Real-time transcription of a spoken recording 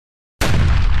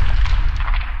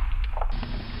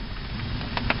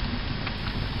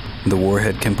The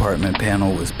warhead compartment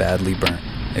panel was badly burnt,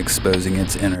 exposing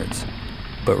its innards,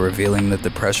 but revealing that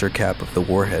the pressure cap of the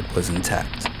warhead was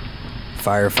intact.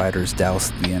 Firefighters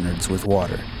doused the innards with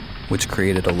water, which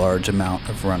created a large amount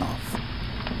of runoff.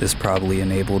 This probably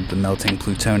enabled the melting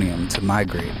plutonium to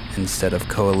migrate instead of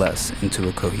coalesce into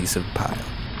a cohesive pile.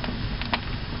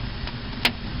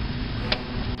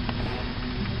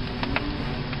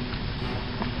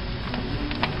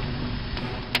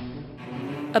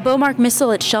 A BOMARC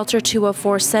missile at Shelter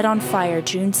 204 set on fire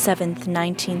June 7,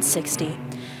 1960.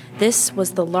 This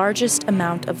was the largest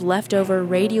amount of leftover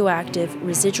radioactive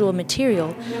residual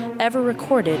material ever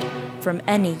recorded from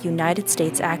any United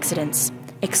States accidents,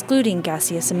 excluding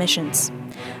gaseous emissions.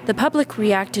 The public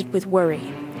reacted with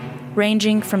worry,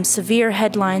 ranging from severe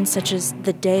headlines such as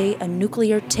 "The Day a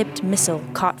Nuclear-Tipped Missile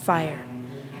Caught Fire"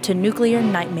 to "Nuclear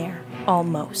Nightmare,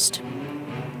 Almost."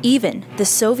 Even the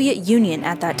Soviet Union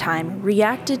at that time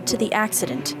reacted to the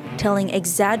accident, telling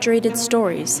exaggerated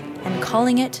stories and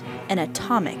calling it an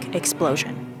atomic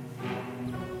explosion.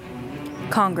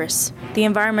 Congress, the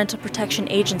Environmental Protection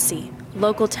Agency,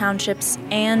 local townships,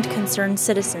 and concerned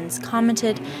citizens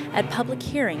commented at public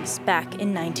hearings back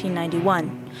in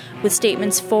 1991, with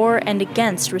statements for and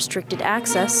against restricted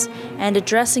access and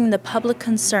addressing the public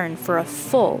concern for a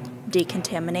full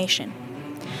decontamination.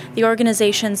 The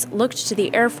organizations looked to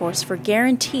the Air Force for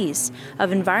guarantees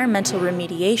of environmental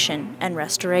remediation and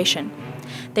restoration.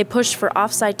 They pushed for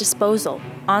off-site disposal,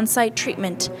 on-site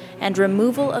treatment, and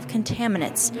removal of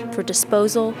contaminants for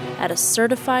disposal at a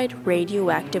certified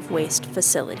radioactive waste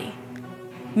facility.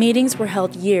 Meetings were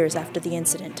held years after the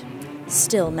incident,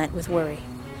 still met with worry.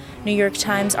 New York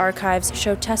Times archives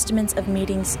show testaments of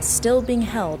meetings still being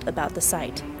held about the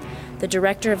site. The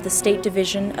director of the State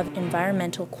Division of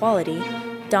Environmental Quality,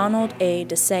 Donald A.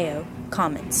 DeSeo,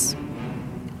 comments.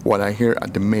 What I hear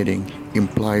at the meeting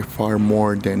implies far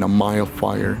more than a mild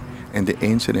fire, and the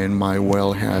incident might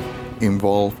well have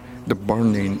involved the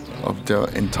burning of the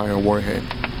entire warhead.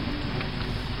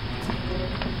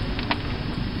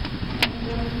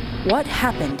 What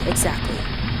happened exactly?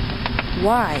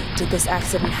 Why did this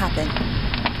accident happen?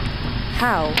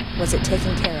 How was it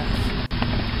taken care of?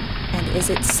 And is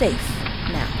it safe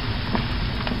now?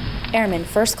 Airman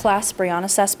First Class Briana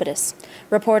Céspedes,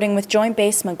 reporting with Joint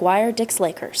Base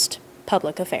McGuire-Dix-Lakehurst,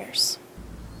 Public Affairs.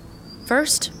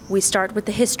 First, we start with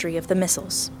the history of the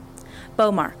missiles.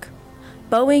 BOMARC,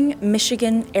 Boeing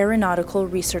Michigan Aeronautical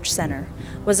Research Center,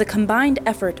 was a combined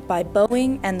effort by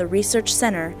Boeing and the Research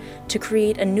Center to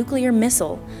create a nuclear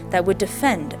missile that would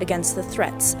defend against the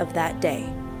threats of that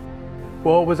day.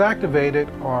 Well, it was activated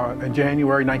in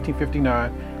January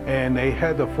 1959, and they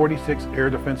had the 46th Air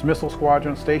Defense Missile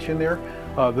Squadron stationed there.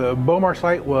 The BOMARC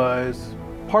site was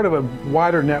part of a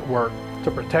wider network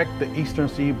to protect the eastern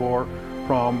seaboard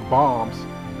from bombs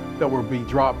that would be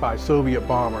dropped by Soviet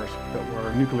bombers that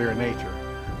were nuclear in nature.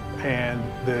 And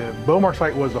the BOMARC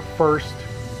site was the first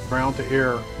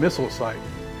ground-to-air missile site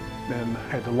and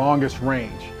had the longest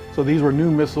range. So these were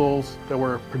new missiles that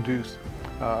were produced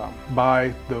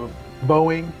by the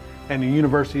Boeing and the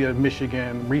University of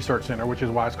Michigan Research Center, which is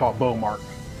why it's called BOMARC.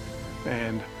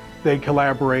 And they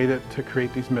collaborated to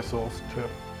create these missiles to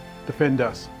defend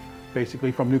us,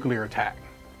 basically, from nuclear attack.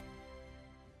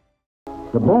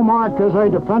 The BOMARC is a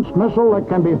defense missile that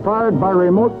can be fired by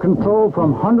remote control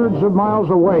from hundreds of miles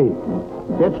away.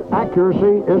 Its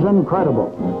accuracy is incredible.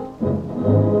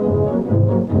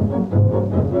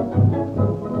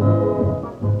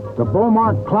 The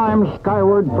BOMARC climbs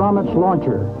skyward from its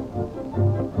launcher.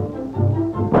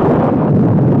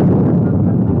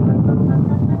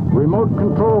 Remote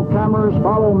control cameras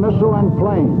follow missile and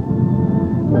plane.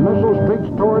 The missile streaks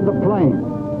toward the plane,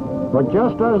 but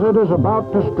just as it is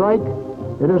about to strike,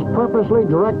 it is purposely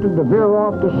directed to veer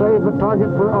off to save the target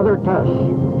for other tests.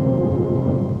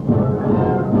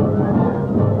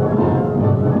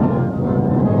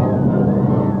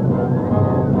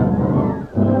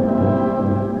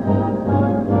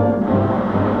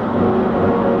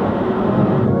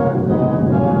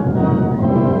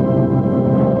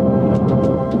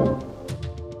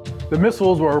 The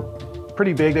missiles were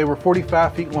pretty big. They were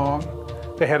 45 feet long.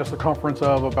 They had a circumference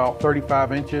of about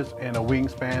 35 inches and a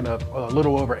wingspan of a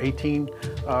little over 18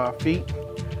 feet.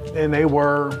 And they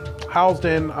were housed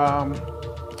in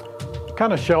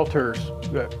kind of shelters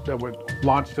that would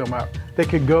launch them out. They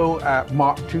could go at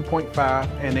Mach 2.5,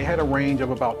 and they had a range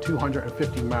of about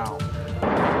 250 miles.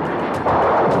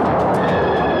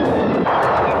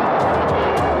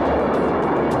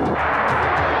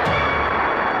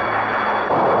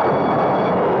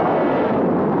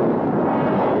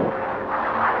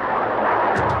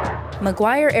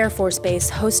 McGuire Air Force Base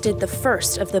hosted the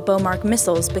first of the BOMARC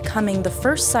missiles, becoming the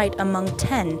first site among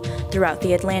 10 throughout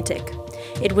the Atlantic.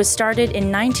 It was started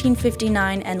in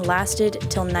 1959 and lasted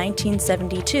till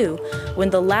 1972,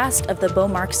 when the last of the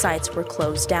BOMARC sites were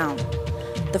closed down.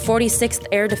 The 46th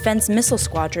Air Defense Missile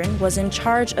Squadron was in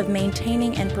charge of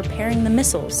maintaining and preparing the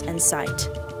missiles and site.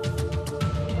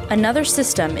 Another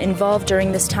system involved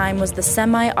during this time was the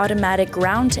semi-automatic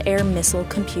ground-to-air missile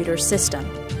computer system.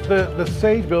 The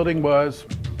Sage building was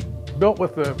built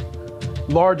with the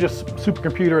largest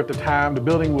supercomputer at the time. The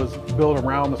building was built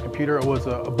around this computer. It was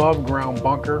an above-ground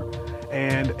bunker,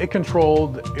 and it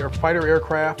controlled fighter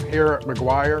aircraft here at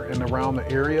McGuire and around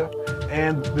the area.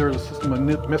 And there was a system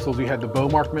of missiles. You had the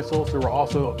BOMARC missiles. There were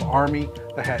also the Army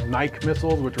that had Nike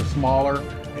missiles, which were smaller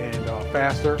and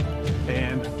faster.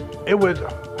 And it would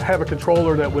have a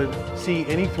controller that would see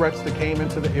any threats that came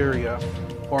into the area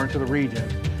or into the region.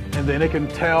 And then it can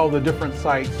tell the different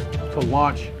sites to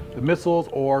launch the missiles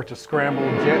or to scramble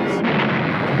jets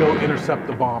to go intercept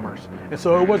the bombers. And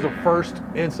so it was the first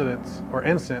instance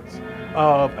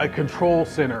of a control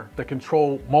center that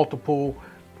controlled multiple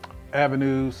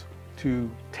avenues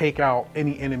to take out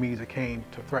any enemies that came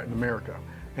to threaten America.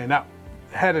 And that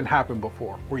hadn't happened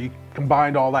before, where you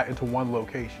combined all that into one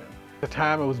location. At the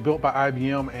time it was built by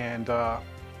IBM, and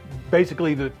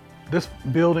basically this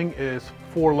building is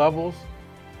 4 levels.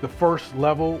 The first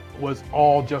level was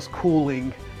all just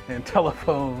cooling and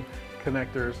telephone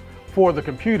connectors for the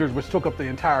computers, which took up the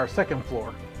entire second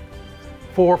floor.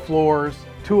 4 floors,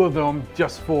 2 of them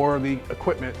just for the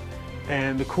equipment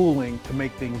and the cooling to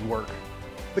make things work.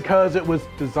 Because it was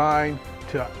designed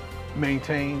to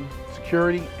maintain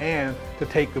security and to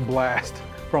take the blast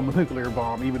from a nuclear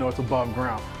bomb, even though it's above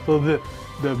ground. So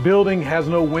the building has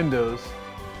no windows,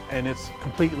 and it's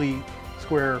completely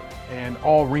square and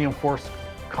all reinforced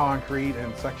concrete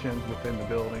and sections within the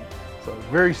building. So it's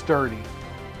very sturdy,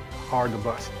 hard to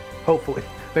bust, hopefully.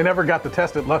 They never got to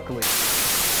test it, luckily.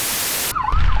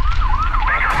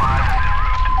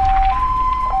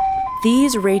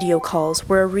 These radio calls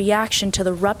were a reaction to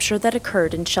the rupture that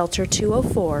occurred in Shelter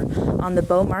 204 on the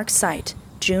BOMARC site,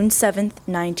 June 7,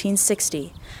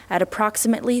 1960, at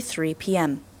approximately 3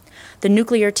 p.m. The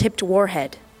nuclear-tipped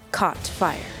warhead caught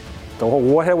fire. The whole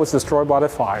warhead was destroyed by the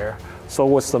fire, so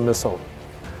was the missile.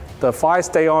 The fire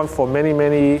stayed on for many,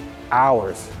 many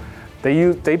hours.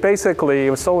 They basically, it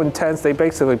was so intense, they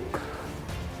basically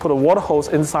put a water hose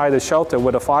inside the shelter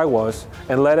where the fire was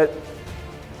and let it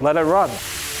run.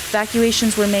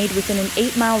 Evacuations were made within an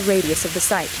 8-mile radius of the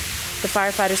site. The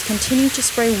firefighters continued to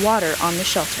spray water on the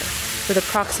shelter, with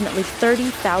approximately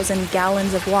 30,000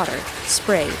 gallons of water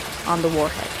sprayed on the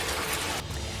warhead.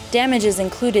 Damages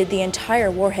included the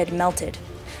entire warhead melted,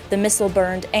 the missile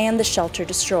burned, and the shelter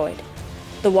destroyed.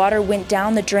 The water went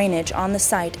down the drainage on the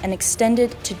site and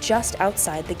extended to just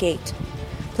outside the gate.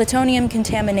 Plutonium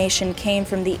contamination came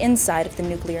from the inside of the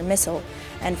nuclear missile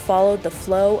and followed the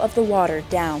flow of the water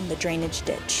down the drainage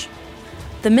ditch.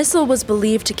 The missile was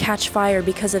believed to catch fire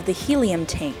because of the helium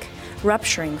tank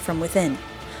rupturing from within.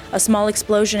 A small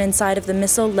explosion inside of the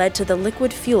missile led to the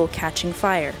liquid fuel catching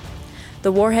fire.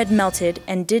 The warhead melted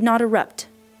and did not erupt,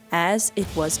 as it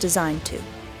was designed to.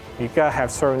 You gotta have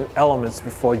certain elements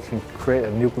before you can create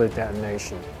a nuclear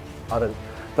detonation.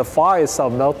 The fire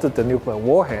itself melted the nuclear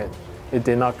warhead. It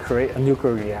did not create a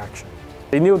nuclear reaction.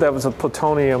 They knew there was a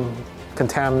plutonium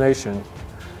contamination.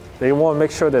 They want to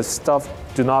make sure that stuff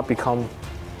do not become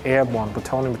airborne,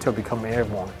 plutonium material become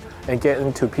airborne, and get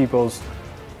into people's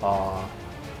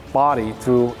body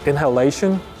through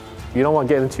inhalation. You don't want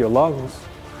to get into your lungs.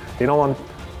 You don't want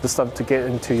the stuff to get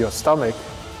into your stomach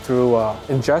through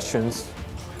ingestions.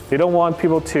 You don't want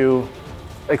people to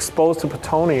expose to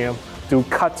plutonium through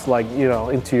cuts, like,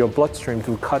 into your bloodstream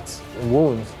through cuts and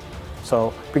wounds.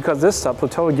 So, because this stuff,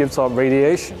 plutonium gives off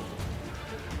radiation,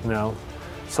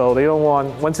 So they don't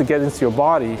want, once it gets into your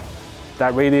body,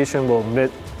 that radiation will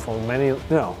emit for many,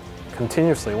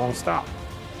 continuously, it won't stop.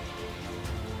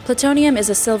 Plutonium is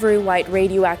a silvery white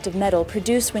radioactive metal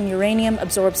produced when uranium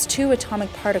absorbs 2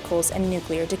 atomic particles and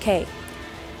nuclear decay.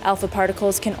 Alpha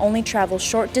particles can only travel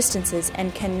short distances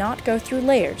and cannot go through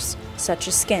layers, such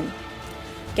as skin.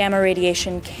 Gamma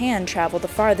radiation can travel the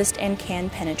farthest and can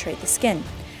penetrate the skin.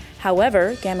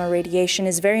 However, gamma radiation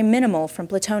is very minimal from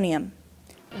plutonium.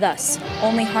 Thus,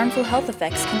 only harmful health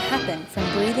effects can happen from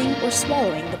breathing or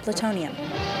swallowing the plutonium,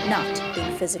 not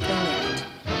being physically near it.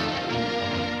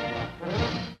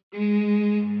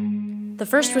 The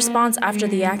first response after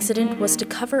the accident was to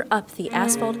cover up the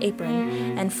asphalt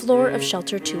apron and floor of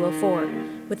Shelter 204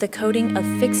 with a coating of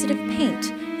fixative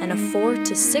paint and a 4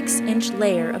 to 6 inch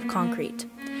layer of concrete.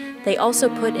 They also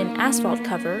put an asphalt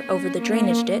cover over the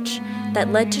drainage ditch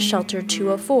that led to Shelter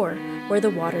 204, where the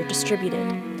water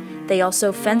distributed. They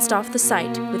also fenced off the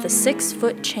site with a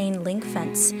 6-foot chain link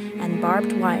fence and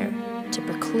barbed wire to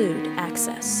preclude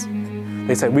access.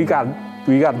 They said, we got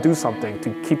to do something to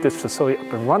keep this facility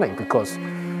up and running, because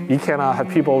you cannot have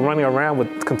people running around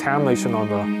with contamination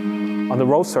on the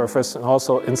road surface and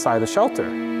also inside the shelter.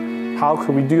 How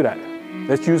could we do that?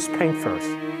 Let's use paint first.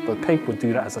 But paint would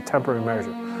do that as a temporary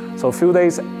measure. So a few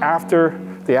days after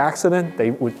the accident,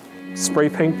 they would spray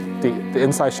paint the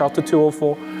inside Shelter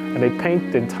 204, and they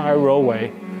paint the entire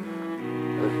roadway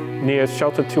near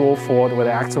Shelter 204, where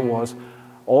the accident was,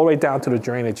 all the way down to the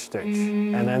drainage ditch.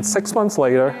 And then 6 months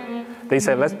later, they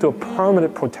said, let's do a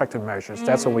permanent protective measures.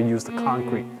 That's when we used the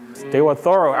concrete. They were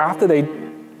thorough. After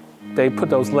they put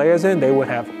those layers in, they would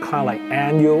have kind of like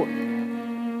annual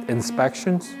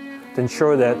inspections to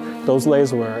ensure that those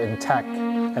layers were intact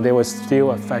and they were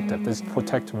still effective. This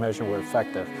protective measure were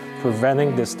effective,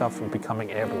 preventing this stuff from becoming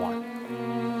airborne.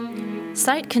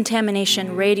 Site contamination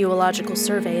radiological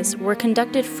surveys were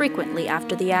conducted frequently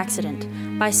after the accident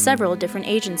by several different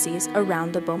agencies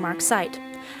around the BOMARC site,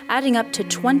 adding up to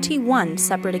 21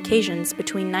 separate occasions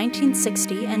between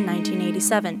 1960 and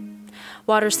 1987.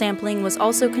 Water sampling was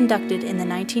also conducted in the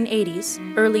 1980s,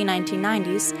 early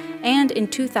 1990s, and in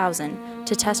 2000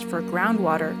 to test for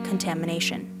groundwater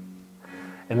contamination.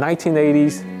 In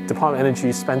 1980s, Department of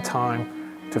Energy spent time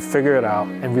to figure it out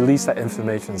and release that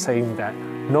information, saying that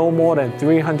no more than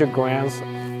 300 grams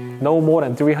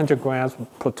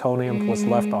of plutonium was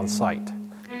left on site.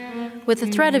 With the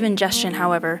threat of ingestion,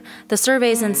 however, the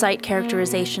surveys and site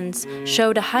characterizations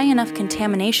showed a high enough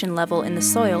contamination level in the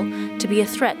soil to be a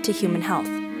threat to human health.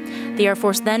 The Air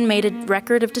Force then made a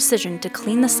record of decision to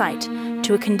clean the site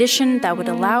to a condition that would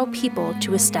allow people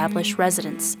to establish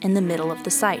residence in the middle of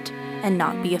the site and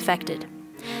not be affected.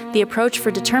 The approach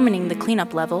for determining the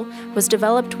cleanup level was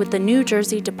developed with the New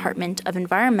Jersey Department of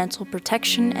Environmental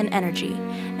Protection and Energy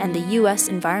and the U.S.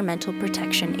 Environmental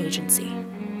Protection Agency.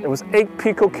 It was 8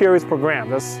 picocuries per gram,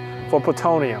 that's for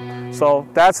plutonium. So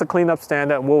that's the cleanup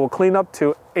standard. We will clean up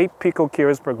to 8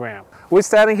 picocuries per gram. We're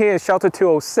standing here in Shelter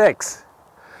 206.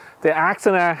 The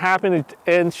accident that happened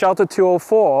in Shelter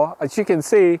 204, as you can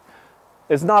see,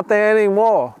 is not there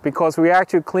anymore because we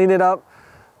actually cleaned it up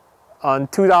in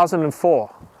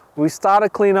 2004. We started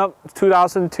cleanup in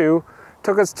 2002.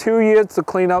 Took us 2 years to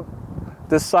clean up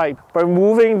this site by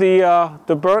removing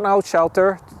the burnt out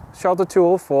shelter, Shelter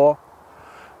 204,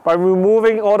 by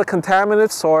removing all the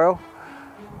contaminated soil,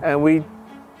 and we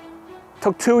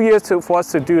took 2 years for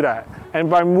us to do that. And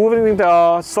by removing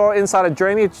the soil inside a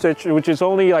drainage ditch, which is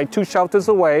only like 2 shelters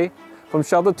away from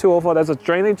Shelter 204, there's a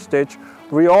drainage ditch.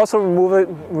 We also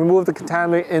remove the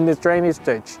contaminant in this drainage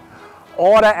ditch.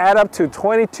 All that add up to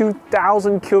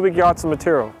 22,000 cubic yards of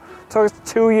material. Took us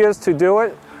 2 years to do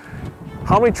it.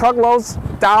 How many truckloads?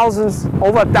 Thousands,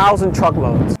 over 1,000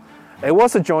 truckloads. It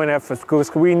was a joint effort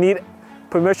because we need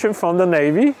permission from the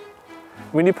Navy,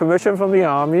 we need permission from the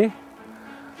Army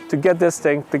to get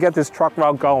this truck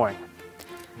route going.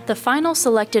 The final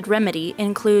selected remedy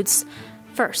includes,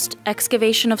 first,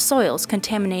 excavation of soils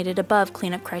contaminated above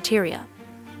cleanup criteria.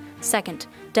 Second,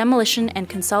 demolition and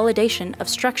consolidation of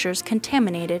structures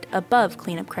contaminated above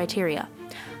cleanup criteria.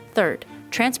 Third,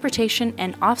 transportation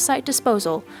and off-site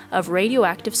disposal of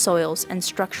radioactive soils and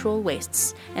structural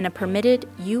wastes in a permitted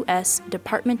U.S.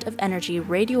 Department of Energy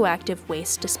radioactive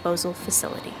waste disposal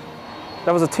facility.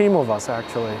 That was a team of us,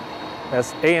 actually.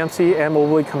 As AMC and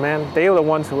Mobility Command, they were the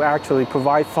ones who actually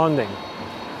provide funding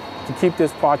to keep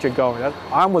this project going.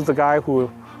 I was the guy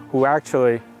who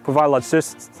actually provide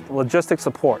logistic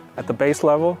support at the base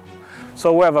level.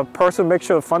 So we have a person make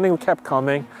sure the funding kept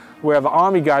coming. We have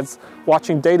Army guys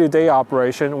watching day-to-day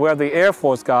operation. We have the Air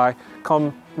Force guy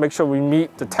come make sure we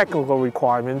meet the technical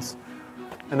requirements.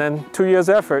 And then 2 years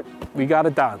effort, we got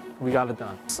it done. We got it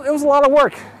done. It was a lot of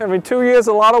work. I mean, 2 years,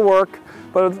 a lot of work,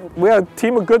 but we had a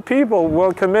team of good people who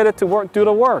were committed to do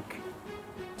the work.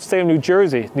 State of New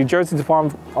Jersey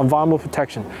Department of Environmental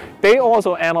Protection. They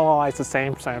also analyze the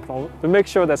same sample to make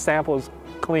sure that sample is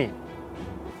clean,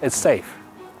 it's safe.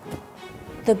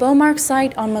 The BOMARC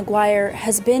site on McGuire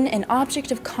has been an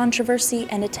object of controversy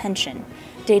and attention,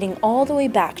 dating all the way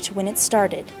back to when it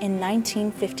started in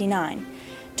 1959,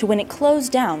 to when it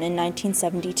closed down in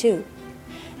 1972.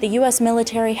 The U.S.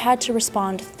 military had to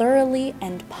respond thoroughly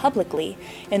and publicly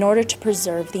in order to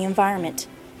preserve the environment,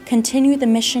 continue the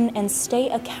mission, and stay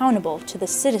accountable to the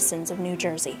citizens of New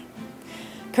Jersey.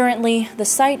 Currently, the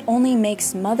site only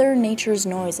makes Mother Nature's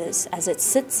noises as it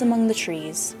sits among the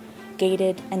trees,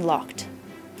 gated and locked.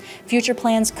 Future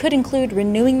plans could include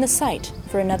renewing the site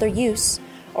for another use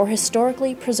or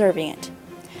historically preserving it.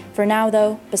 For now,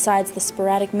 though, besides the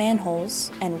sporadic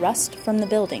manholes and rust from the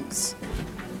buildings,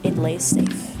 it lays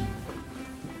safe.